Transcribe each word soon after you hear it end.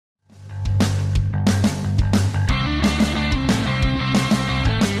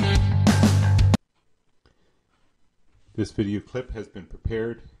This video clip has been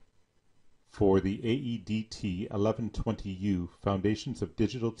prepared for the AEDT 1120U Foundations of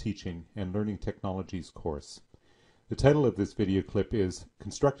Digital Teaching and Learning Technologies course. The title of this video clip is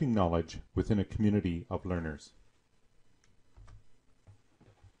Constructing Knowledge Within a Community of Learners.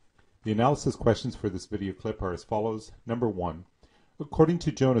 The analysis questions for this video clip are as follows. Number 1. According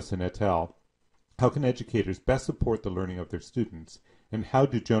to Jonassen et al., how can educators best support the learning of their students, and how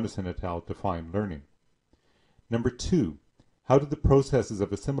do Jonassen et al. Define learning? Number 2. How do the processes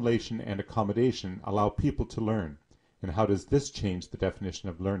of assimilation and accommodation allow people to learn, and how does this change the definition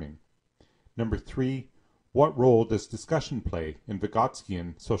of learning? Number 3. What role does discussion play in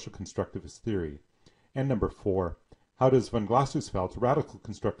Vygotskian social constructivist theory? And number 4. How does von Glasersfeld's radical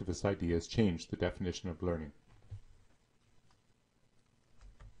constructivist ideas change the definition of learning?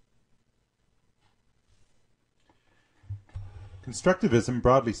 Constructivism,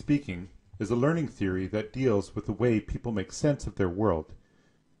 broadly speaking, is a learning theory that deals with the way people make sense of their world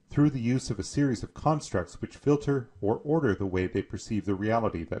through the use of a series of constructs which filter or order the way they perceive the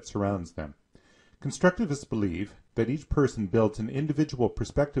reality that surrounds them. Constructivists believe that each person builds an individual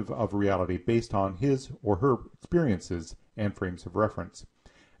perspective of reality based on his or her experiences and frames of reference,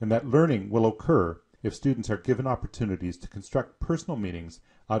 and that learning will occur if students are given opportunities to construct personal meanings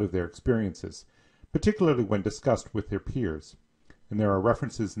out of their experiences, particularly when discussed with their peers. And there are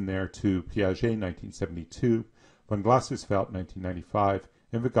references in there to Piaget 1972, von Glasersfeld 1995,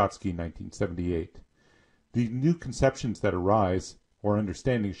 and Vygotsky 1978. The new conceptions that arise or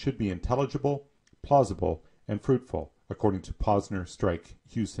understandings should be intelligible, plausible, and fruitful, according to Posner, Streich,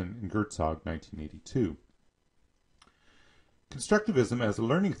 Hewson, and Gerzog 1982. Constructivism as a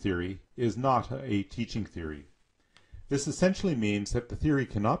learning theory is not a teaching theory. This essentially means that the theory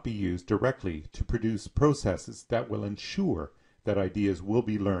cannot be used directly to produce processes that will ensure that ideas will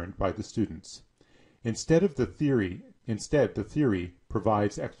be learned by the students. Instead, the theory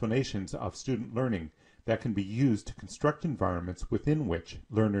provides explanations of student learning that can be used to construct environments within which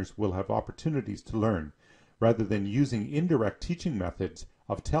learners will have opportunities to learn, rather than using indirect teaching methods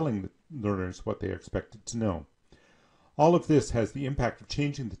of telling learners what they are expected to know. All of this has the impact of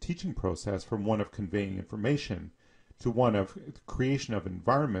changing the teaching process from one of conveying information to one of the creation of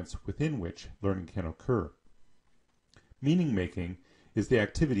environments within which learning can occur. Meaning making is the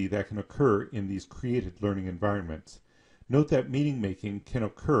activity that can occur in these created learning environments. Note that meaning making can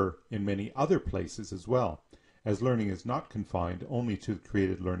occur in many other places as well, as learning is not confined only to the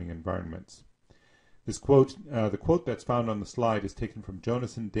created learning environments. This quote, the quote that's found on the slide is taken from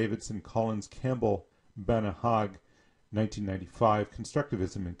Jonassen, Davidson, Collins, Campbell, Banahag, 1995,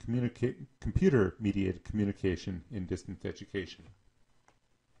 Constructivism and Computer-Mediated Communication in Distance Education.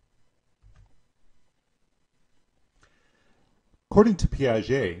 According to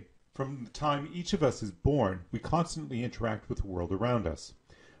Piaget, from the time each of us is born, we constantly interact with the world around us.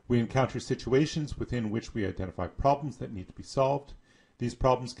 We encounter situations within which we identify problems that need to be solved. These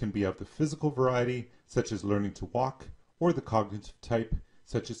problems can be of the physical variety, such as learning to walk, or the cognitive type,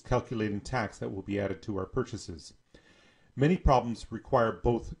 such as calculating tax that will be added to our purchases. Many problems require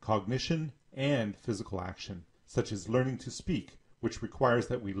both cognition and physical action, such as learning to speak, which requires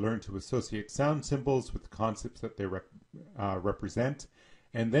that we learn to associate sound symbols with the concepts that they represent,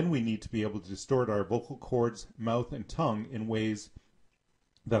 and then we need to be able to distort our vocal cords, mouth, and tongue in ways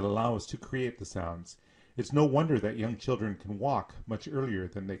that allow us to create the sounds. It's no wonder that young children can walk much earlier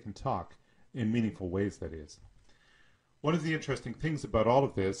than they can talk, in meaningful ways, that is. One of the interesting things about all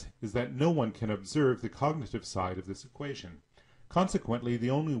of this is that no one can observe the cognitive side of this equation. Consequently, the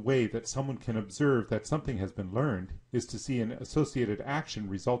only way that someone can observe that something has been learned is to see an associated action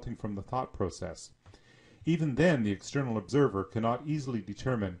resulting from the thought process. Even then, the external observer cannot easily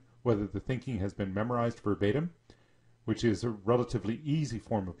determine whether the thinking has been memorized verbatim, which is a relatively easy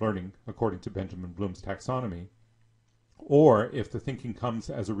form of learning according to Benjamin Bloom's taxonomy, or if the thinking comes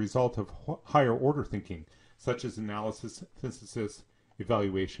as a result of higher order thinking, such as analysis, synthesis,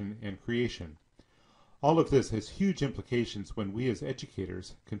 evaluation, and creation. All of this has huge implications when we as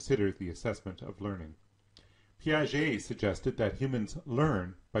educators consider the assessment of learning. Piaget suggested that humans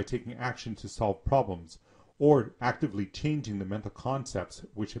learn by taking action to solve problems, or actively changing the mental concepts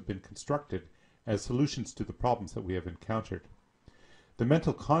which have been constructed as solutions to the problems that we have encountered. The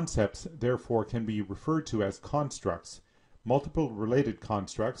mental concepts, therefore, can be referred to as constructs. Multiple related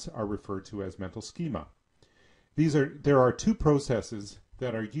constructs are referred to as mental schema. There are two processes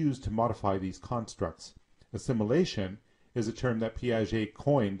that are used to modify these constructs. Assimilation is a term that Piaget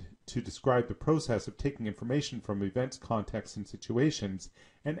coined to describe the process of taking information from events, contexts, and situations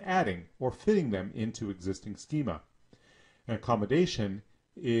and adding or fitting them into existing schema. And accommodation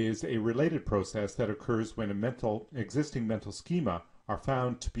is a related process that occurs when existing mental schema are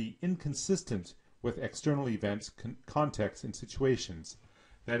found to be inconsistent with external events, contexts, and situations.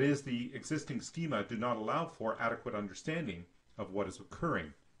 That is, the existing schema do not allow for adequate understanding of what is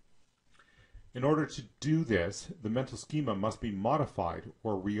occurring. In order to do this, the mental schema must be modified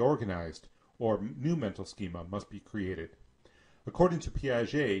or reorganized, or new mental schema must be created. According to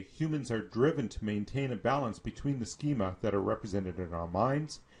Piaget, humans are driven to maintain a balance between the schema that are represented in our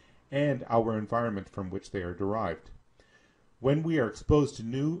minds and our environment from which they are derived. When we are exposed to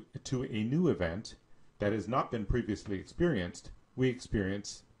a new event that has not been previously experienced, we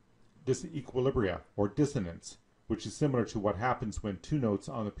experience disequilibria or dissonance, which is similar to what happens when two notes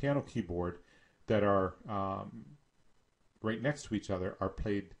on the piano keyboard that are right next to each other are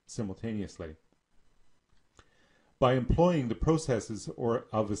played simultaneously. By employing the processes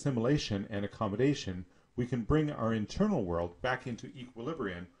of assimilation and accommodation, we can bring our internal world back into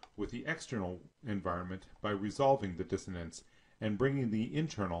equilibrium with the external environment by resolving the dissonance and bringing the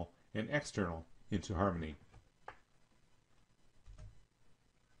internal and external into harmony.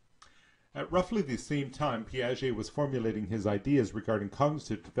 At roughly the same time Piaget was formulating his ideas regarding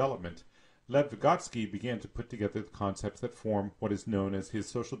cognitive development, Lev Vygotsky began to put together the concepts that form what is known as his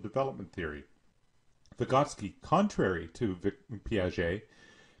social development theory. Vygotsky, contrary to Piaget,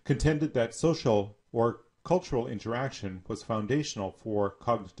 contended that social or cultural interaction was foundational for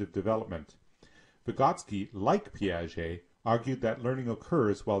cognitive development. Vygotsky, like Piaget, argued that learning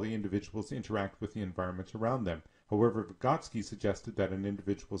occurs while the individuals interact with the environment around them. However, Vygotsky suggested that an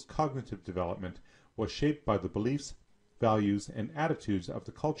individual's cognitive development was shaped by the beliefs, values, and attitudes of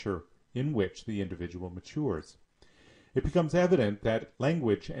the culture in which the individual matures. It becomes evident that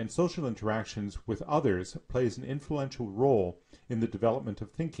language and social interactions with others plays an influential role in the development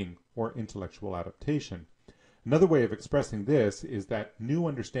of thinking or intellectual adaptation. Another way of expressing this is that new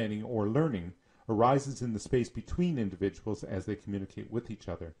understanding or learning arises in the space between individuals as they communicate with each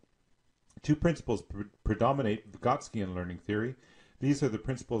other. Two principles predominate Vygotskyan learning theory. These are the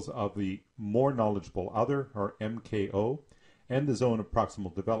principles of the more knowledgeable other, or MKO, and the zone of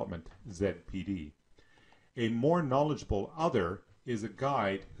proximal development, ZPD. A more knowledgeable other is a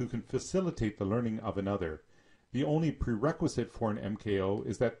guide who can facilitate the learning of another. The only prerequisite for an MKO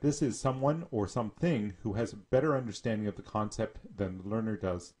is that this is someone or something who has a better understanding of the concept than the learner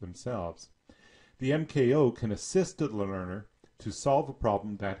does themselves. The MKO can assist the learner to solve a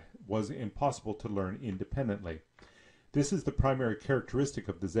problem that was impossible to learn independently. This is the primary characteristic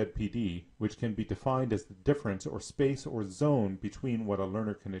of the ZPD, which can be defined as the difference or space or zone between what a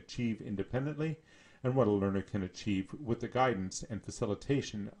learner can achieve independently and what a learner can achieve with the guidance and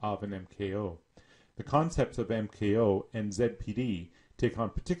facilitation of an MKO. The concepts of MKO and ZPD take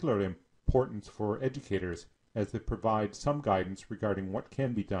on particular importance for educators as they provide some guidance regarding what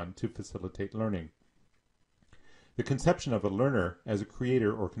can be done to facilitate learning. The conception of a learner as a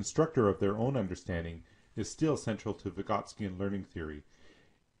creator or constructor of their own understanding is still central to Vygotskyan learning theory.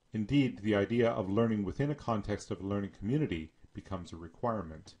 Indeed, the idea of learning within a context of a learning community becomes a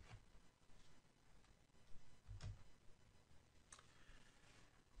requirement.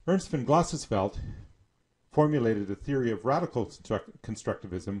 Ernst von Glasersfeld formulated a theory of radical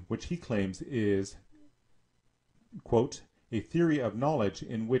constructivism, which he claims is, quote, a theory of knowledge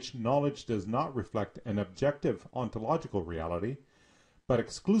in which knowledge does not reflect an objective ontological reality, but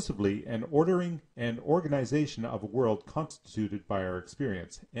exclusively an ordering and organization of a world constituted by our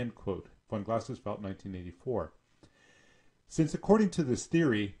experience, end quote, von Glasersfeld, 1984. Since according to this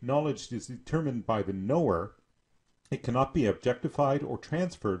theory, knowledge is determined by the knower, it cannot be objectified or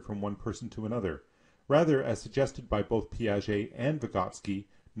transferred from one person to another. Rather, as suggested by both Piaget and Vygotsky,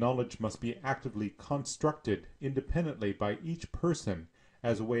 knowledge must be actively constructed independently by each person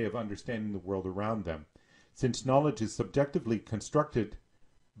as a way of understanding the world around them. Since knowledge is subjectively constructed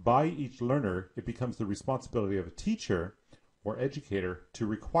by each learner, it becomes the responsibility of a teacher or educator to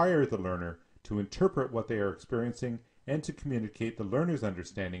require the learner to interpret what they are experiencing and to communicate the learner's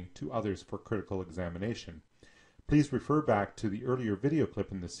understanding to others for critical examination. Please refer back to the earlier video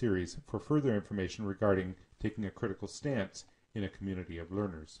clip in the series for further information regarding taking a critical stance in a community of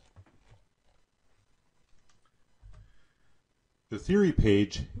learners. The theory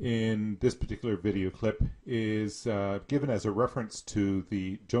page in this particular video clip is given as a reference to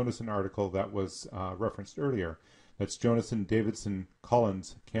the Jonassen article that was referenced earlier. That's Jonassen, Davidson,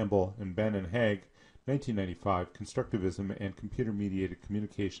 Collins, Campbell, and Ben and Haig, 1995, Constructivism and Computer-Mediated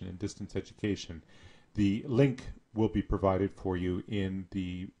Communication in Distance Education. The link will be provided for you in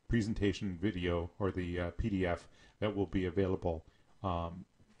the presentation video or the PDF that will be available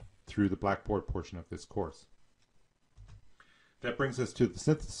through the Blackboard portion of this course. That brings us to the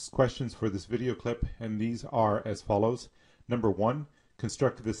synthesis questions for this video clip, and these are as follows. Number 1,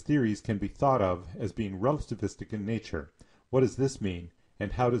 constructivist theories can be thought of as being relativistic in nature. What does this mean,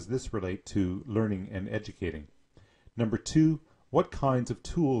 and how does this relate to learning and educating? Number 2, what kinds of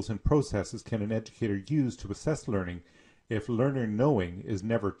tools and processes can an educator use to assess learning if learner knowing is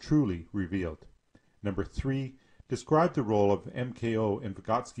never truly revealed? Number 3, describe the role of MKO in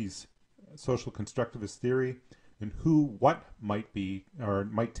Vygotsky's social constructivist theory, and what might be or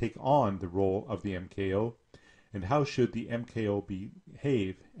might take on the role of the MKO, and how should the MKO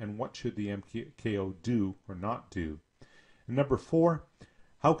behave, and what should the MKO do or not do? And number 4,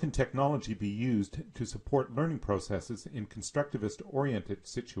 how can technology be used to support learning processes in constructivist-oriented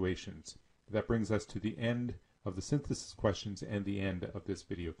situations? That brings us to the end of the synthesis questions and the end of this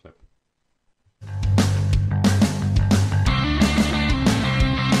video clip.